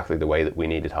was exactly the way that we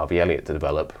needed Harvey Elliott to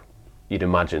develop. You'd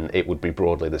imagine it would be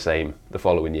broadly the same the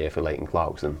following year for Leighton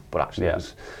Clarkson, but actually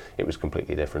it was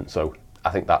completely different. So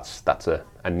I think that's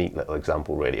a neat little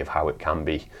example really of how it can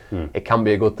be. It can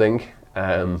be a good thing,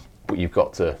 but you've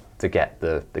got to get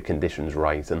the conditions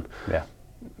right, and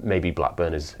maybe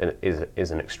Blackburn is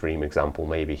an extreme example.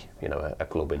 Maybe, you know, a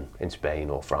club in Spain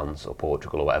or France or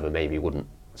Portugal or whatever maybe wouldn't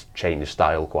change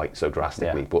style quite so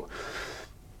drastically, but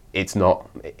it's not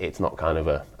kind of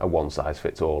a one size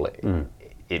fits all.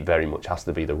 It very much has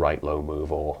to be the right low move,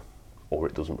 or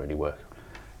it doesn't really work.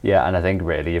 Yeah, and I think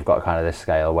really you've got kind of this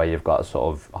scale where you've got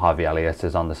sort of Harvey Elliott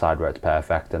is on the side where it's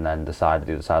perfect, and then the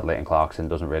other side, Leighton Clarkson,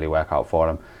 doesn't really work out for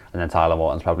him, and then Tyler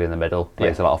Morton's probably in the middle,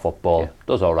 plays a lot of football,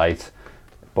 does all right,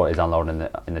 but is on loan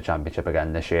in the Championship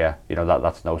again this year. You know,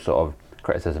 that's no sort of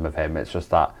criticism of him. It's just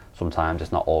that sometimes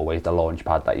it's not always the launch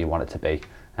pad that you want it to be.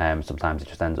 Sometimes it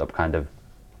just ends up kind of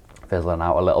fizzling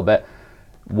out a little bit.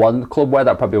 One club where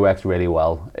that probably works really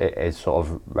well is sort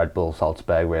of Red Bull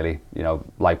Salzburg, really. You know,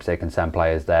 Leipzig can send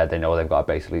players there. They know they've got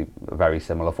basically a very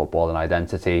similar football and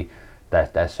identity.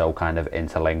 They're so kind of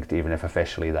interlinked, even if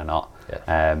officially they're not.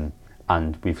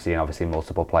 And we've seen obviously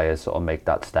multiple players sort of make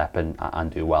that step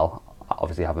and do well,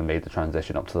 obviously having made the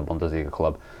transition up to the Bundesliga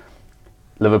club.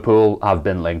 Liverpool have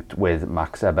been linked with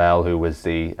Max Eberl, who was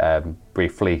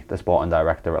briefly the sporting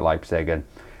director at Leipzig, and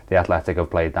the Athletic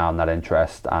have played down that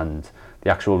interest, and the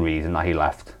actual reason that he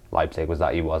left Leipzig was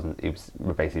that he was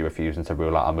basically refusing to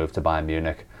rule out a move to Bayern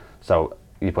Munich. So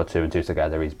you put two and two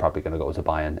together, he's probably going to go to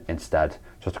Bayern instead.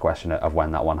 Just a question of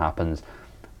when that one happens.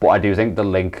 But I do think the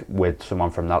link with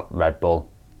someone from that Red Bull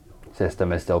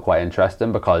system is still quite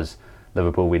interesting, because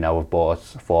Liverpool, we know, have bought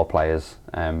 4 players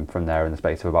from there in the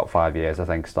space of about 5 years, I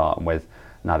think, starting with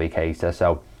Naby Keita.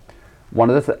 So one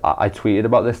of the I tweeted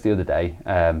about this the other day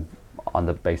on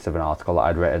the basis of an article that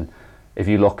I'd written. If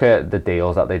you look at the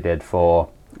deals that they did for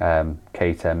Keita,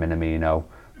 Minamino,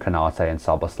 Konate and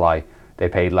Szoboszlai, they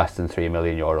paid less than €3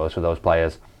 million for those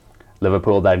players.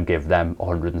 Liverpool then give them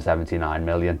 179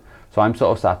 million. So I'm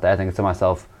sort of sat there thinking to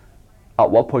myself, at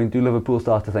what point do Liverpool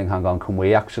start to think, hang on, can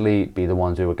we actually be the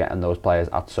ones who are getting those players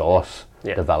at source,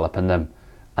 developing them,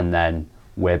 and then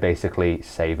we're basically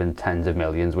saving tens of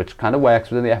millions, which kind of works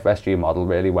within the FSG model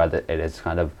really, where it is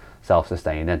kind of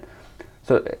self-sustaining.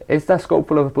 So is there scope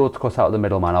for Liverpool to cut out the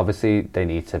middleman? Obviously they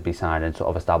need to be signing sort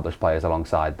of established players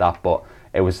alongside that, but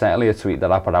it was certainly a tweet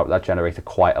that I put out that generated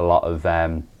quite a lot of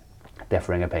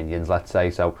differing opinions, let's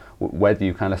say. So where do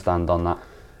you kind of stand on that?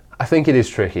 I think it is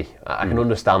tricky. I can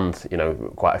understand, you know,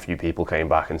 quite a few people came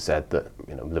back and said that,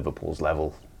 you know, Liverpool's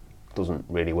level doesn't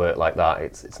really work like that.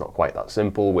 It's not quite that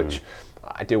simple, which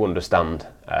I do understand.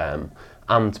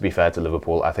 And to be fair to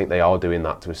Liverpool, I think they are doing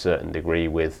that to a certain degree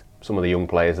with some of the young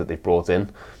players that they've brought in.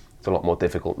 It's a lot more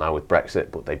difficult now with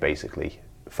Brexit, but they basically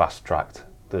fast-tracked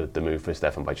the move for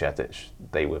Stefan Bajcetic.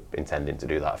 They were intending to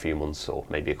do that a few months or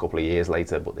maybe a couple of years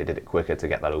later, but they did it quicker to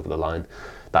get that over the line.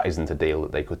 That isn't a deal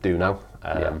that they could do now.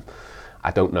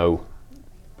 I don't know,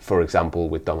 for example,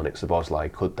 with Dominik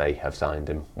Szoboszlai, could they have signed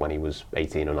him when he was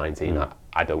 18 or 19?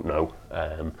 I don't know.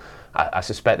 I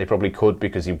suspect they probably could,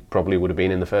 because he probably would have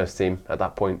been in the first team at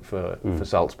that point for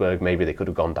Salzburg. Maybe they could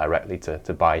have gone directly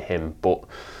to buy him, but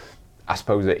I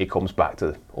suppose that it comes back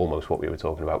to almost what we were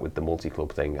talking about with the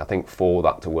multi-club thing. I think for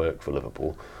that to work for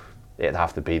Liverpool, it'd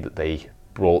have to be that they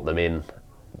brought them in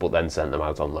but then sent them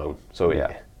out on loan. So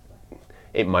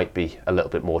it might be a little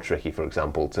bit more tricky, for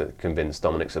example, to convince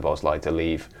Dominik Szoboszlai to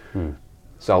leave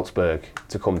Salzburg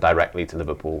to come directly to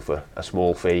Liverpool for a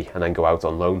small fee and then go out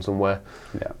on loan somewhere.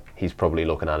 he's probably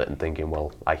looking at it and thinking,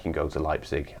 well, I can go to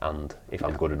Leipzig, and if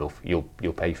I'm good enough, you'll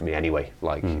pay for me anyway.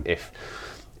 Like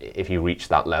if you reach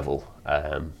that level,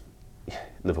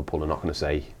 Liverpool are not going to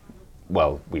say,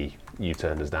 well, you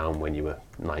turned us down when you were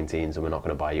 19, so we're not going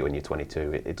to buy you when you're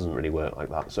 22. It doesn't really work like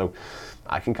that. So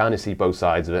I can kind of see both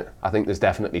sides of it. I think there's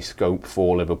definitely scope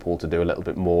for Liverpool to do a little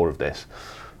bit more of this,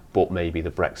 but maybe the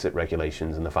Brexit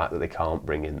regulations and the fact that they can't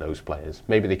bring in those players.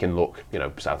 Maybe they can look,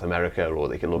 South America, or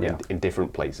they can look in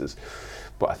different places.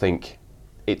 But I think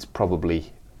it's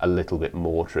probably a little bit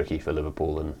more tricky for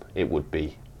Liverpool than it would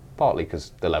be, partly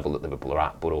because the level that Liverpool are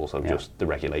at, but also just the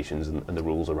regulations and the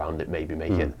rules around it maybe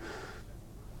make it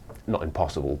not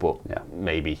impossible, but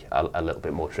maybe a little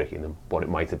bit more tricky than what it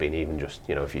might have been even just,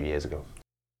 a few years ago.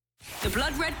 The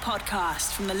Blood Red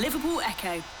Podcast from the Liverpool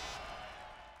Echo.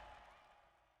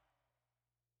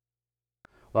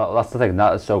 Well, that's the thing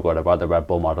that is so good about the Red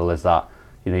Bull model, is that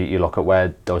you look at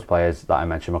where those players that I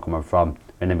mentioned were coming from.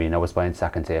 Minamino was playing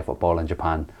second tier football in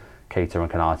Japan. Keita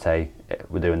and Konate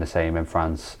were doing the same in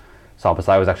France.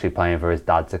 Szoboszlai was actually playing for his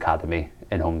dad's academy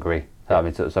in Hungary.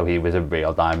 So he was a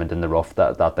real diamond in the rough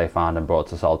that they found and brought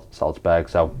to Salzburg.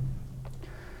 So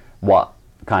what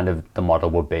kind of the model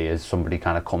would be is somebody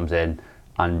kind of comes in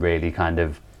and really kind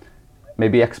of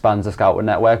maybe expands the scouting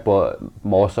network, but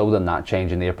more so than that,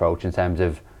 changing the approach in terms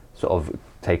of sort of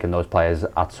taking those players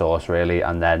at source really.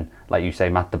 And then, like you say,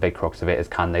 Matt, the big crux of it is,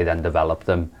 can they then develop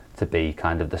them to be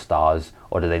kind of the stars,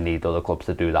 or do they need other clubs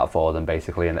to do that for them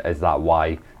basically? And is that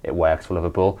why it works for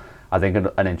Liverpool? I think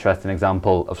an interesting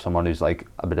example of someone who's like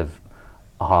a bit of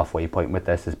a halfway point with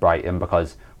this is Brighton,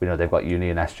 because we know they've got Uni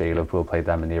and SG. Liverpool played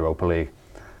them in the Europa League,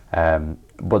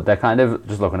 but they're kind of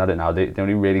just looking at it now. They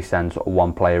only really send sort of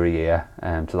one player a year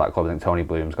to that club. I think Tony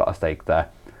Bloom's got a stake there,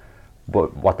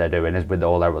 but what they're doing is with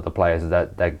all their other players,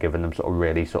 they're giving them sort of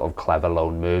really sort of clever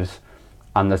loan moves,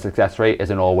 and the success rate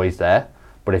isn't always there.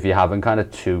 But if you're having kind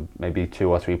of maybe two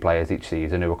or three players each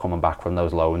season who are coming back from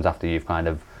those loans after you've kind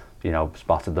of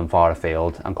spotted them far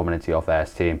afield and coming into your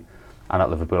first team, and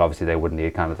at Liverpool obviously they wouldn't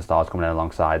need kind of the stars coming in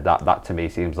alongside that to me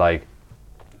seems like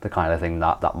the kind of thing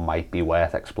that might be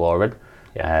worth exploring.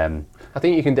 I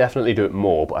think you can definitely do it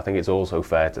more, but I think it's also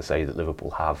fair to say that Liverpool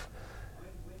have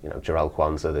Jarell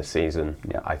Kwanzaa this season.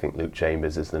 I think Luke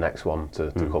Chambers is the next one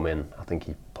to come in. I think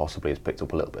he possibly has picked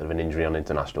up a little bit of an injury on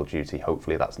international duty.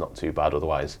 Hopefully that's not too bad.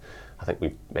 Otherwise, I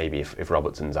think if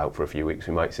Robertson's out for a few weeks,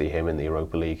 we might see him in the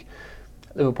Europa League.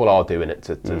 Liverpool are doing it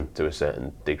to a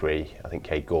certain degree. I think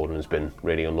Kate Gordon has been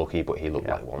really unlucky, but he looked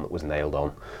like one that was nailed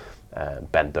on.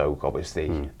 Ben Doak,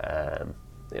 obviously.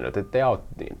 They are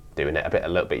doing it a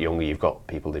little bit younger. You've got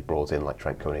people they brought in like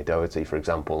Trent Kone-Doherty, for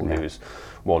example, who's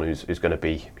going to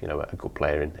be a good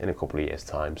player in a couple of years'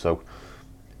 time. So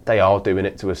they are doing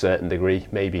it to a certain degree.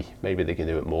 Maybe they can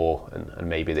do it more, and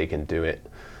maybe they can do it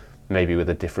maybe with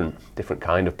a different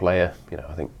kind of player.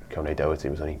 I think Kone-Doherty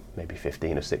was only maybe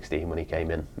 15 or 16 when he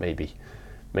came in. Maybe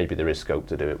there is scope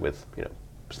to do it with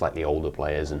slightly older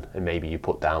players, and maybe you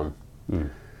put down.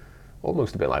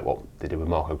 Almost a bit like what they did with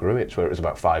Marko Grujic, where it was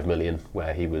about 5 million,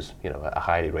 where he was, a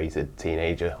highly rated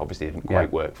teenager. Obviously, it didn't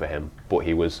quite work for him, but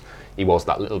he was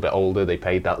that little bit older. They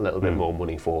paid that little bit more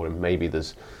money for him. Maybe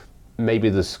there's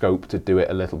scope to do it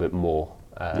a little bit more.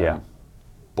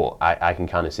 But I can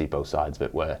kind of see both sides of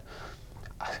it. Where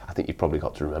I think you've probably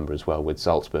got to remember as well with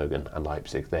Salzburg and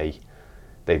Leipzig,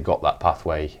 they've got that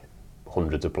pathway.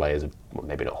 Hundreds of players,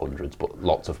 maybe not hundreds, but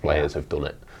lots of players have done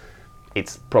it.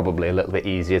 It's probably a little bit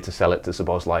easier to sell it to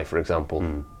Szoboszlai, for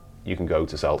example. You can go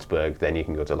to Salzburg, then you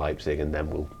can go to Leipzig, and then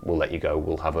we'll let you go.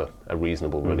 We'll have a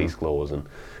reasonable release clause, and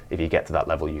if you get to that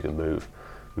level, you can move.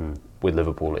 With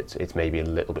Liverpool, it's maybe a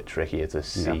little bit trickier to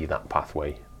see that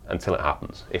pathway until it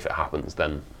happens. If it happens,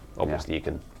 then obviously you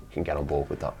can get on board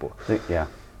with that. But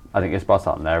I think you're spot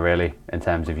on there, really, in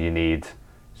terms of you need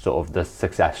sort of the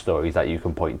success stories that you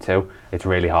can point to. It's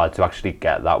really hard to actually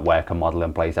get that worker model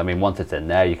in place. I mean, once it's in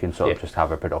there, you can sort of just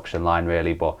have a production line,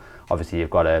 really, but obviously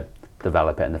you've got to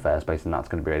develop it in the first place, and that's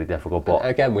going to be really difficult. But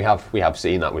again, we have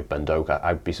seen that with Ben Doak.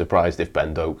 I'd be surprised if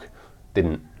Ben Doak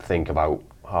didn't think about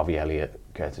Harvey Elliott,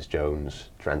 Curtis Jones,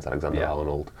 Trent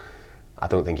Alexander-Arnold. I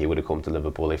don't think he would have come to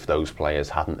Liverpool if those players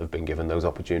hadn't have been given those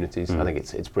opportunities. I think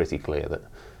it's pretty clear that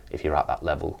if you're at that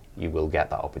level, you will get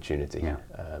that opportunity.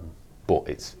 But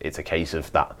it's a case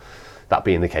of that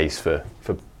being the case for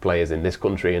players in this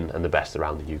country and the best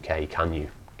around the UK. Can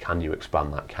you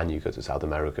expand that? Can you go to South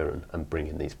America and bring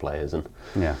in these players? And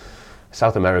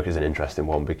South America is an interesting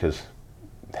one because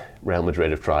Real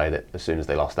Madrid have tried it. As soon as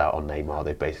they lost out on Neymar,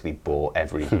 they basically bought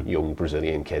every young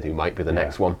Brazilian kid who might be the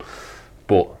next one.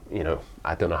 But,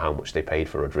 I don't know how much they paid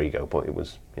for Rodrigo, but it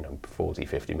was, 40,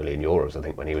 50 million euros, I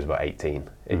think, when he was about 18.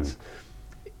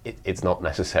 It's not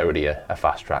necessarily a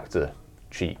fast track to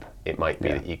cheap. It might be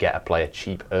that you get a player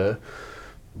cheaper,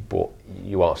 but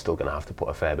you are still going to have to put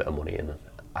a fair bit of money in.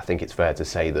 I think it's fair to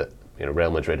say that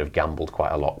Real Madrid have gambled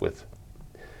quite a lot with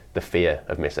the fear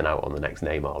of missing out on the next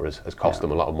Neymar has cost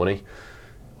them a lot of money.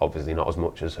 Obviously not as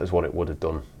much as what it would have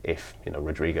done if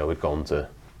Rodrigo had gone to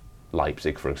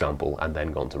Leipzig, for example, and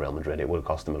then gone to Real Madrid. It would have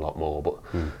cost them a lot more, but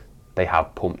they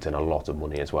have pumped in a lot of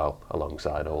money as well,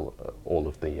 alongside all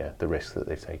of the risks that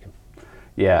they've taken.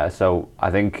 Yeah, so I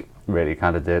think really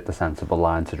kind of the sensible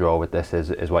line to draw with this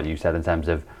is what you said in terms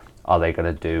of, are they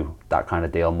going to do that kind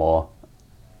of deal more,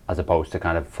 as opposed to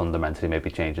kind of fundamentally maybe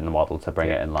changing the model to bring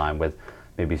it in line with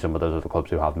maybe some of those other clubs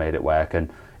who have made it work.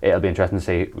 And it'll be interesting to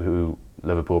see who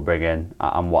Liverpool bring in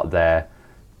and what their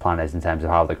plan is in terms of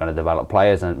how they're going to develop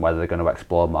players and whether they're going to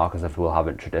explore markets that Liverpool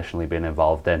haven't traditionally been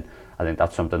involved in. I think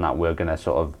that's something that we're going to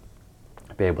sort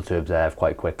of be able to observe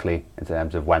quite quickly in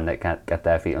terms of when they can get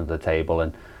their feet under the table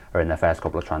and are in their first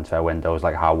couple of transfer windows,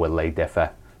 like how will they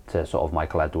differ to sort of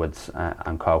Michael Edwards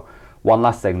and co. One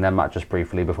last thing then, Matt, just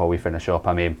briefly before we finish up.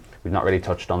 I mean, we've not really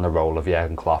touched on the role of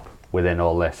Jurgen Klopp within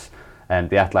all this.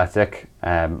 The Athletic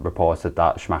reported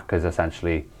that Schmadtke is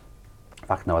essentially, in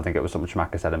fact no, I think it was something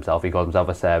Schmadtke said himself, he called himself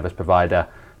a service provider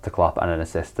to Klopp and an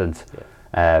assistant,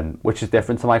 which is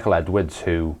different to Michael Edwards,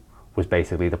 who was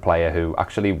basically the player who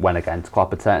actually went against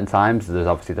Klopp at certain times. There's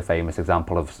obviously the famous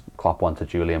example of Klopp wanted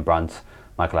Julian Brandt.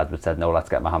 Michael Edwards said, no, let's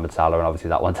get Mohamed Salah, and obviously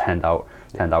that one turned out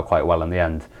quite well in the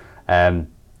end.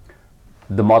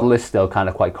 The model is still kind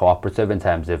of quite cooperative in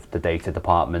terms of the data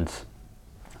department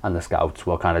and the scouts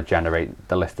will kind of generate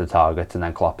the list of targets and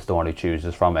then Klopp's the one who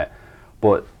chooses from it.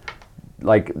 But,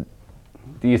 like,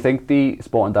 do you think the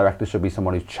sporting director should be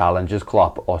someone who challenges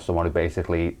Klopp or someone who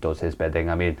basically does his bidding?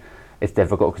 I mean, it's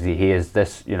difficult because he is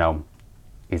this,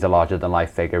 he's a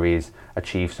larger-than-life figure, he's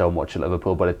achieved so much at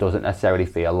Liverpool, but it doesn't necessarily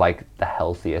feel like the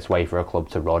healthiest way for a club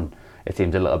to run. It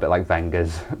seems a little bit like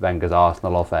Wenger's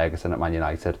Arsenal or Ferguson at Man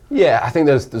United. Yeah, I think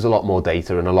there's a lot more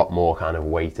data and a lot more kind of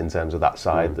weight in terms of that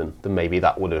side than maybe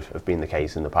that would have been the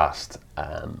case in the past.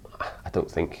 I don't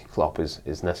think Klopp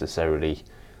is necessarily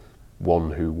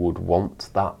one who would want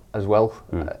that as well,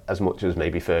 as much as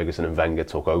maybe Ferguson and Wenger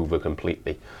took over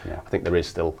completely. I think there is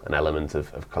still an element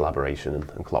of collaboration,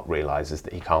 and Klopp realises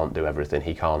that he can't do everything.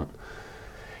 He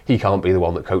can't be the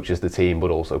one that coaches the team but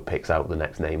also picks out the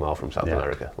next Neymar from South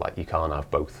America. Like, you can't have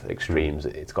both extremes.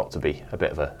 It's got to be a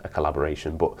bit of a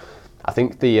collaboration. But I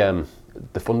think the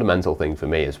fundamental thing for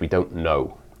me is we don't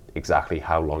know exactly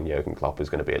how long Jurgen Klopp is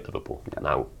going to be at Liverpool.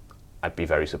 Now, I'd be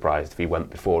very surprised if he went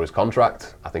before his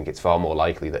contract. I think it's far more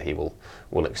likely that he will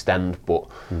extend, but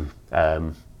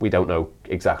we don't know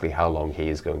exactly how long he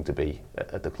is going to be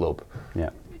at the club.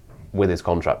 With his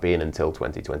contract being until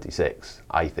 2026,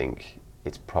 I think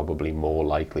it's probably more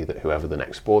likely that whoever the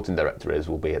next sporting director is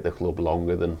will be at the club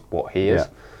longer than what he is.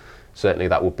 Certainly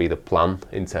that would be the plan,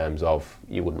 in terms of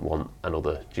you wouldn't want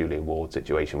another Julian Ward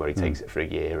situation where he takes it for a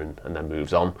year and then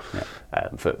moves on.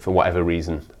 For whatever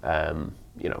reason,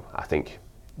 I think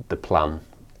the plan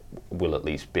will at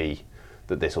least be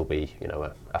that this will be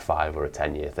a 5 or a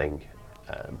 10 year thing,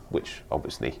 which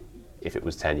obviously if it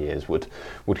was 10 years would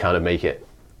kind of make it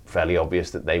fairly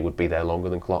obvious that they would be there longer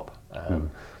than Klopp.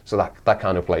 So that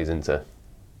kind of plays into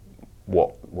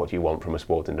what do you want from a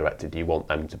sporting director. Do you want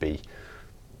them to be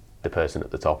the person at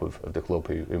the top of the club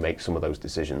who makes some of those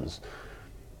decisions?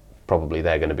 Probably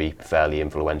they're going to be fairly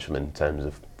influential in terms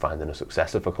of finding a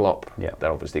successor for Klopp.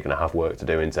 They're obviously going to have work to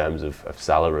do in terms of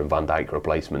Salah and Van Dijk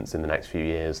replacements in the next few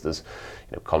years. There's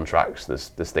contracts, there's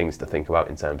things to think about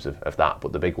in terms of that,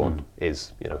 but the big one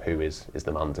is who is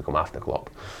the man to come after Klopp.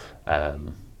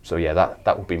 So yeah,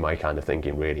 that would be my kind of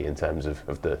thinking really, in terms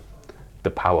of the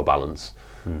power balance.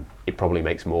 It probably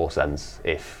makes more sense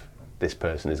if this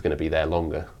person is going to be there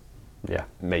longer.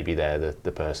 Maybe they're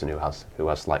the person who has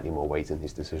slightly more weight in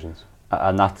these decisions.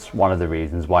 And that's one of the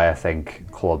reasons why I think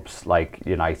clubs like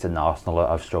United and Arsenal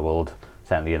have struggled,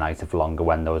 certainly United, for longer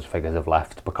when those figures have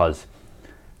left, because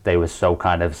they were so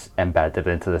kind of embedded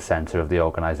into the centre of the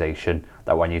organisation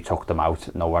that when you took them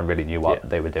out, no one really knew what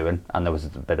they were doing, and there was a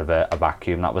bit of a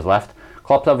vacuum that was left.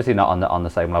 Klopp's obviously not on the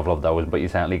same level of those, but you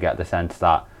certainly get the sense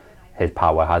that his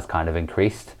power has kind of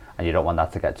increased, and you don't want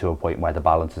that to get to a point where the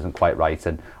balance isn't quite right.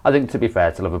 And I think, to be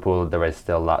fair to Liverpool, there is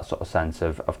still that sort of sense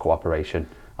of cooperation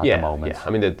at the moment. I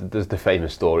mean, there's the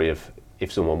famous story of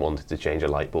if someone wanted to change a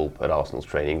light bulb at Arsenal's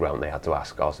training ground, they had to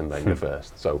ask Arsene Wenger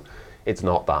first. So it's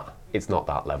not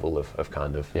that level of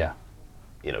kind of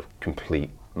complete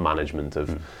management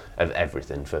of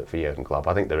everything for Jurgen Klopp.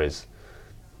 I think there is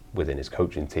within his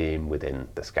coaching team, within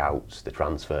the scouts, the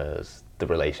transfers, the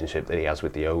relationship that he has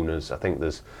with the owners. I think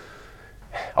there's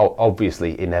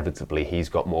obviously, inevitably, he's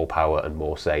got more power and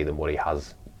more say than what he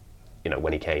has,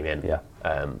 when he came in. Yeah.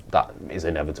 That is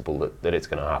inevitable that it's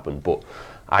going to happen. But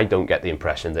I don't get the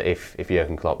impression that if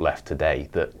Jurgen Klopp left today,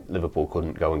 that Liverpool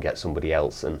couldn't go and get somebody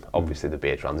else. And obviously there'd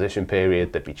be a transition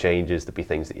period, there'd be changes, there'd be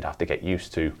things that you'd have to get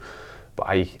used to. But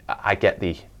I get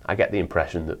the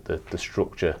impression that the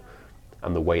structure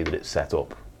and the way that it's set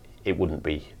up, it wouldn't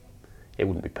be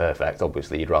perfect.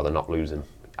 Obviously, you'd rather not lose him.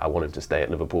 I want him to stay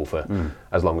at Liverpool for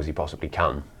as long as he possibly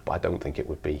can, but I don't think it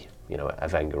would be, a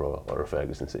Wenger or a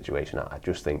Ferguson situation. I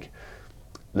just think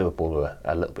Liverpool are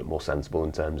a little bit more sensible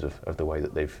in terms of the way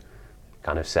that they've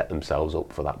kind of set themselves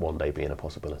up for that one day being a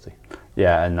possibility.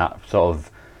 Yeah, and that sort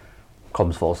of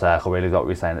comes full circle, really, what we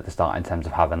were saying at the start in terms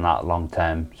of having that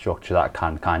long-term structure that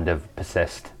can kind of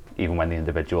persist even when the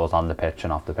individuals on the pitch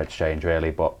and off the pitch change,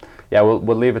 really. But yeah,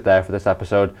 we'll leave it there for this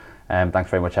episode. Thanks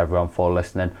very much, everyone, for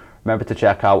listening. Remember to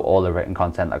check out all the written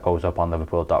content that goes up on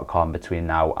liverpool.com between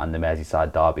now and the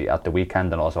Merseyside derby at the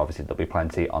weekend, and also obviously there'll be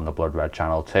plenty on the Blood Red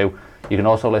channel too. You can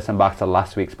also listen back to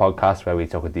last week's podcast where we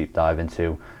took a deep dive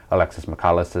into Alexis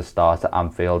McAllister's start at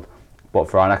Anfield. But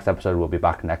for our next episode, we'll be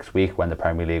back next week when the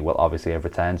Premier League will obviously have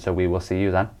returned, so we will see you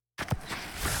then.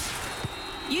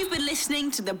 You've been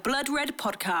listening to the Blood Red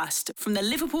podcast from the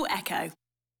Liverpool Echo.